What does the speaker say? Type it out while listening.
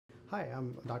Hi,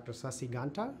 I'm Dr. Sasi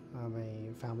Ghanta. I'm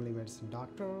a family medicine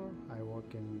doctor. I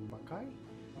work in Buckeye.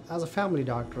 As a family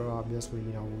doctor, obviously,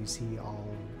 we see all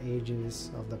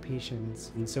ages of the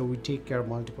patients. And so we take care of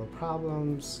multiple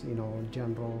problems,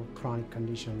 general chronic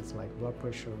conditions like blood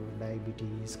pressure,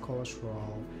 diabetes,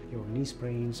 cholesterol, your knee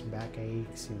sprains, back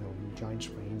aches, joint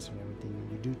sprains and everything.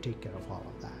 We do take care of all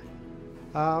of that.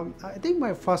 I think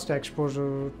my first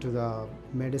exposure to the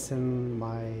medicine,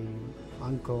 my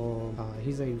uncle,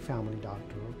 he's a family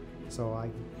doctor, so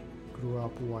I grew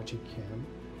up watching him.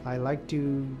 I like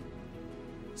to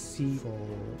see full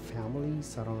family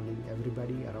surrounding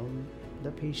everybody around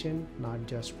the patient, not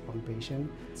just one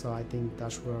patient. So I think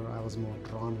that's where I was more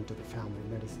drawn into the family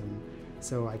medicine,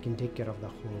 so I can take care of the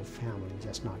whole family,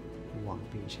 just not one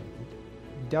patient.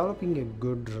 Developing a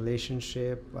good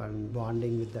relationship and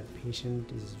bonding with that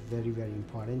patient is very, very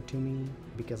important to me,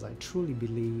 because I truly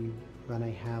believe when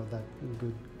I have that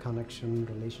good connection,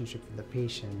 relationship with the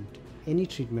patient, any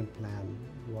treatment plan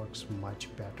works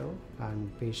much better,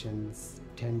 and patients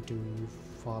tend to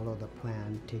follow the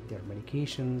plan, take their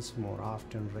medications more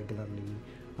often, regularly,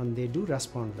 and they do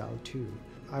respond well too.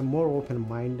 I'm more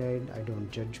open-minded. I don't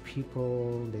judge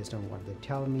people based on what they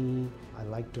tell me. I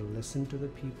like to listen to the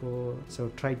people,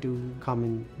 so try to come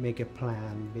and make a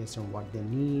plan based on what they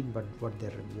need, but what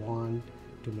they want,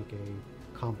 to make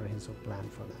a comprehensive plan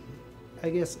for them. I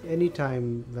guess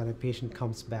anytime when a patient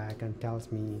comes back and tells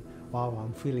me, wow,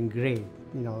 I'm feeling great,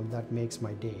 that makes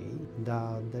my day.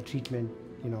 The treatment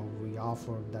we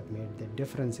offer that made the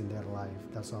difference in their life,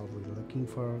 that's all we're looking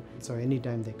for. So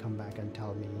anytime they come back and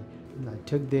tell me, I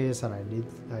took this, or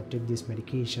I took this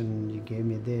medication, you gave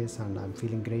me this, and I'm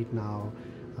feeling great now,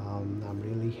 I'm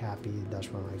really happy,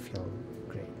 that's when I feel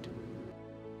great.